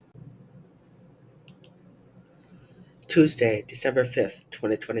Tuesday, December 5th,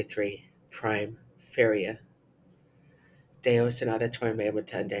 2023. Prime, Feria. Deo Senadator me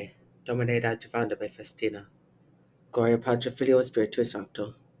mutande. Domine adjuvanda me festina. Gloria Patri Filio Spiritus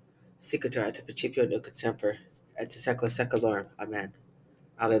Sancto. Sequitur ad principio nunc et semper, et to secula seculorum. Amen.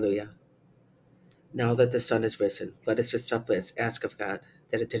 Alleluia. Now that the sun is risen, let us with suppliance ask of God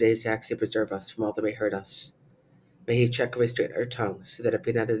that in today's acts he preserve us from all that may hurt us. May he check and restrain our tongues, so that it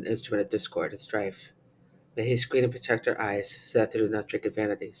be not an instrument of discord and strife. May he screen and protect our eyes, so that they do not drink of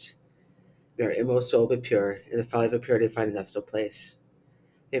vanities. May our inmost soul be pure, and the folly of impurity find in us no place.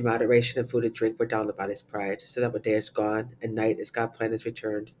 May moderation in food and drink wear down the body's pride, so that when day is gone and night, as God planned, is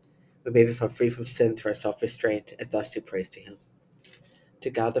returned, we may be found free from sin through our self-restraint, and thus do praise to him. To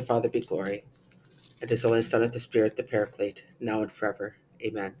God the Father be glory, and his only Son and the Spirit, the Paraclete, now and forever.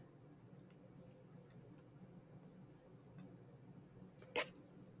 Amen.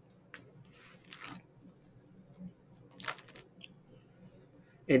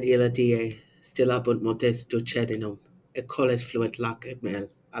 En illa die stillabunt montes ducedinum, et coles fluent lac et mel.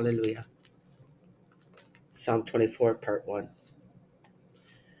 Alleluia. Psalm 24, Part 1.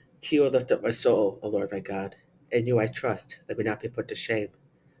 To you I lift up my soul, O Lord my God. In you I trust, let me not be put to shame.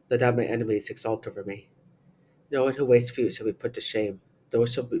 Let not my enemies exult over me. No one who wastes food shall be put to shame.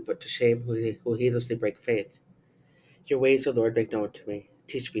 Those shall be put to shame who heedlessly break faith. Your ways, O Lord, make known to me.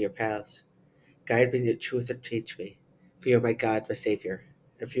 Teach me your paths. Guide me in your truth and teach me. For you are my God, my Savior,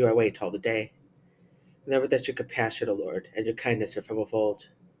 and for you I wait all the day. Remember that your compassion, O Lord, and your kindness are from of old.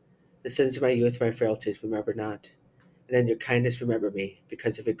 The sins of my youth and my frailties remember not. And in your kindness remember me,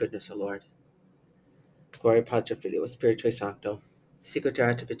 because of your goodness, O Lord. Gloria Patri Filio Spiritui Sancto. Sequitur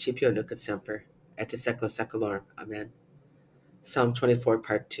ad principio nunc et semper, et to secula seculorum. Amen. Psalm 24,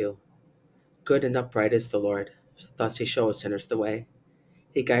 Part 2. Good and upright is the Lord. Thus he shows sinners the way.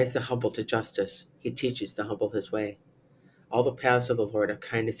 He guides the humble to justice. He teaches the humble his way. All the paths of the Lord are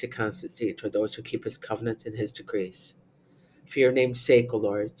kindness and constancy toward those who keep his covenant and his decrees. For your name's sake, O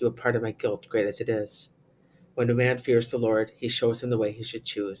Lord, you have pardoned my guilt, great as it is. When a man fears the Lord, he shows him the way he should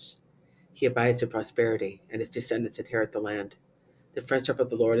choose. He abides in prosperity, and his descendants inherit the land. The friendship of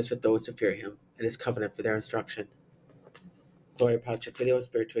the Lord is with those who fear him, and his covenant for their instruction. Gloria Patri Filio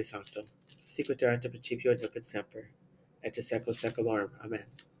Spiritui Sancto. Sequitur ad principio nunc et semper, et to secula seculorum. Amen.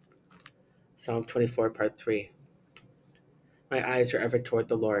 Psalm 24, Part 3. My eyes are ever toward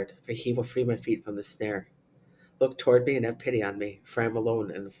the Lord, for he will free my feet from the snare. Look toward me and have pity on me, for I am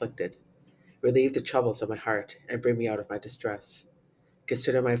alone and afflicted. Relieve the troubles of my heart, and bring me out of my distress.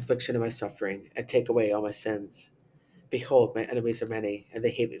 Consider my affliction and my suffering, and take away all my sins. Behold, my enemies are many, and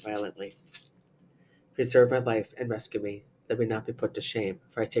they hate me violently. Preserve my life and rescue me. Let me not be put to shame,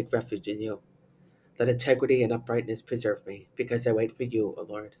 for I take refuge in you. Let integrity and uprightness preserve me, because I wait for you, O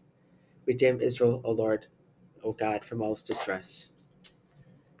Lord. Redeem Israel, O Lord, O God, from all distress.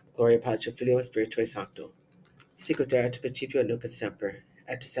 Gloria Patri Filio Spiritui Sancto. Sequitur ad principio nunc et semper,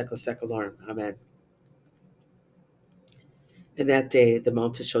 et to secula seculorum. Amen. In that day the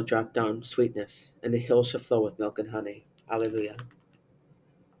mountains shall drop down sweetness, and the hills shall flow with milk and honey. Alleluia.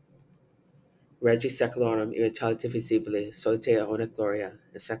 Regi secularum immortalite visibili, solitea ona gloria,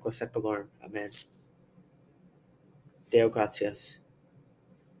 in secula seculorum. Amen. Deo gratias.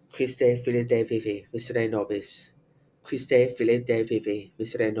 Christe, Filii Dei vivi, misere nobis. Christe, Filii Dei vivi,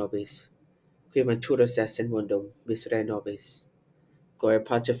 misere nobis. Qui venturus est in mundum, misere nobis. Gloria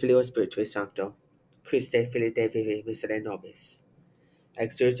Patri Filio Spiritui Sancto. Christe, Filii Dei vivi, misere nobis.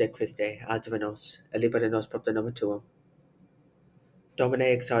 Exurge Christe, ad nos, et libera nos propter nomen tuum. Domine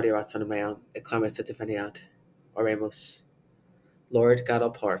exaudiat sonum meam, et clames et definiat. Oremus. Lord God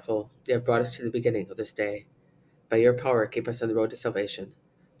all-powerful, you have brought us to the beginning of this day. By your power, keep us on the road to salvation.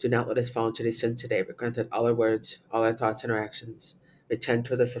 Do not let us fall into any sin today, but grant that all our words, all our thoughts and our actions may tend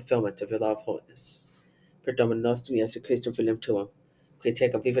toward the fulfillment of your love holiness. Per Dominum nostrum Iesu Christum filium tuum, qui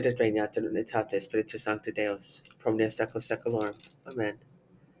tecum vivit et regnat in unitate Spiritus Sancti Deus, pro omnia secula seculorum. Amen.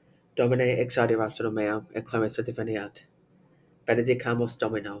 Domine exaudiat sonum meam, et clames et definiat. Benedicamus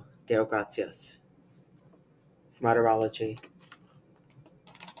Domino, Deo gratias. Martyrology.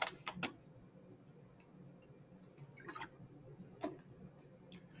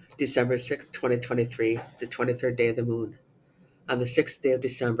 December 6th, 2023, the 23rd day of the moon. On the 6th day of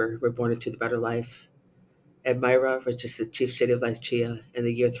December, we're born into the better life. At Myra, which is the chief city of Lycia, in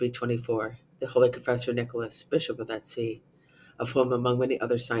the year 324, the Holy Confessor Nicholas, bishop of that see, of whom, among many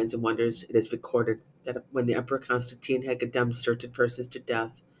other signs and wonders, it is recorded that when the Emperor Constantine had condemned certain persons to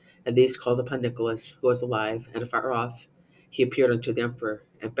death, and these called upon Nicholas, who was alive and afar off, he appeared unto the Emperor,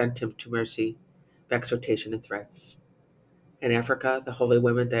 and bent him to mercy, by exhortation and threats. In Africa, the holy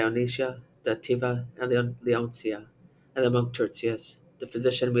women Dionysia, Dativa, and Leoncia, and the monk Tertius, the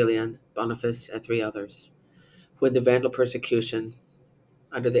physician Aurelian, Boniface, and 3 others, who in the Vandal persecution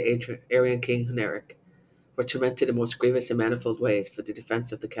under the Arian king Hunneric were tormented in most grievous and manifold ways for the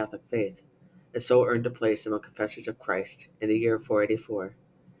defense of the Catholic faith, and so earned a place among confessors of Christ in the year 484.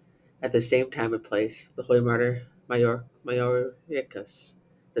 At the same time and place, the holy martyr Majoricus,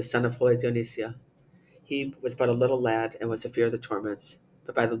 the son of holy Dionysia, he was but a little lad and was afeard of the torments,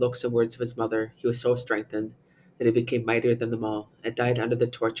 but by the looks and words of his mother he was so strengthened that he became mightier than them all, and died under the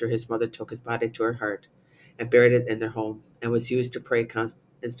torture. His mother took his body to her heart and buried it in their home, and was used to pray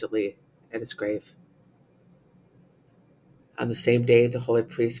instantly at his grave. On the same day, the holy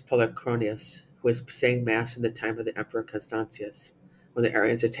priest Polychronius, who was saying Mass in the time of the Emperor Constantius, when the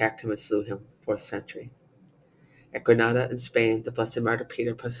Arians attacked him and slew him, 4th century. At Granada in Spain, the Blessed Martyr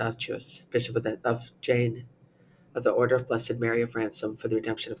Peter Passacius, Bishop of Jaen, of the Order of Blessed Mary of Ransom for the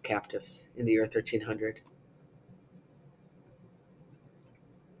redemption of captives, in the year 1300.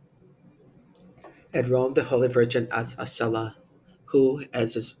 At Rome, the Holy Virgin Asella, who,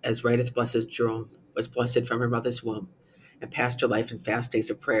 as writeth Blessed Jerome, was blessed from her mother's womb, and passed her life in fastings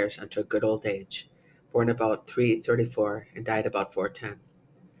and prayers unto a good old age, born about 334 and died about 410.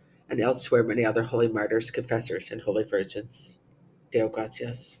 And elsewhere many other holy martyrs, confessors, and holy virgins. Deo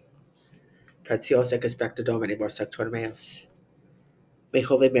gratias. Pretiosa expecto Domini mor sector meus. May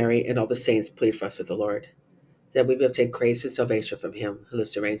Holy Mary and all the saints plead for us with the Lord, that we may obtain grace and salvation from him who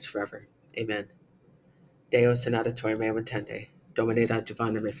lives and reigns forever. Amen. Deus in adiutorium meum intende, Domine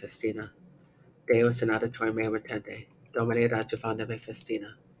adjuvanda me festina. Deus in adiutorium meum intende, Domine adjuvanda me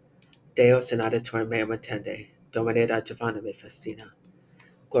festina. Deus in adiutorium meum intende, Domine adjuvanda me festina.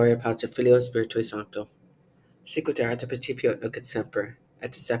 Gloria Patri Filio Spiritui Sancto. Sicut erat in principio et nunc et semper,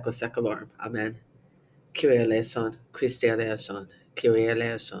 et in saecula saeculorum. Amen. Kyrie eleison, Christe eleison, Kyrie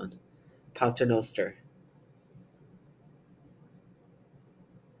eleison. Pater noster.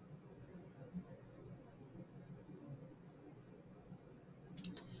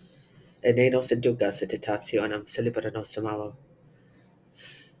 Et ne nos inducas in tentationem, libera nos a malo.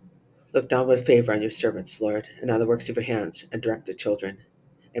 Look down with favor on your servants, Lord, and on the works of your hands, and direct their children.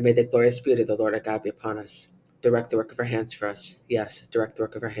 And may the glorious beauty of the Lord our God be upon us. Direct the work of our hands for us. Yes, direct the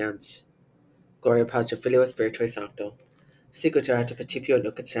work of our hands. Gloria Patri Filio Spiritui Sancto. Sicut erat in principio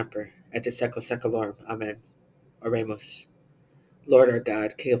nunc et semper, et in saecula saeculorum. Amen. Oremus. Lord our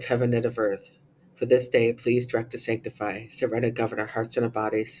God, King of heaven and of earth, for this day please direct and sanctify, surrender and govern our hearts and our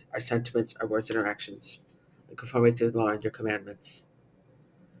bodies, our sentiments, our words and our actions, in conformity to the law and your commandments.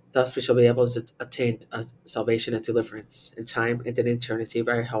 Thus we shall be able to attain salvation and deliverance in time and in eternity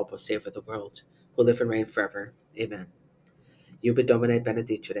by our help, O Savior of the world, who live and reign forever. Amen. Iube Domine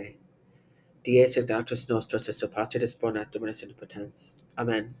benedicere. Dies exautus nostros et patris bonat Dominus omnipotens.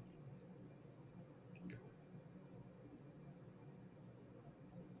 Amen.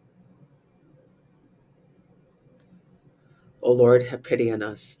 O Lord, have pity on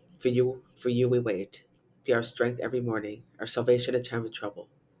us. For you we wait. Be our strength every morning, our salvation in time of trouble.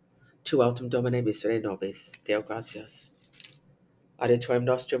 Tu altum Domine misere nobis, Deo gratias. Adiutorium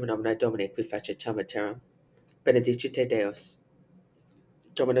nostrum in nomine Domini qui fecit cielo et terram. Benedicite Deus.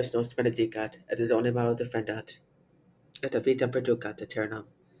 Dominus nos benedicat, et ad omne malo defendat, et a vitam perducat aeternam.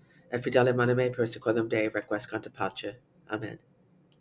 Et fidelem anime persequelum Dei requiescant in pace. Amen.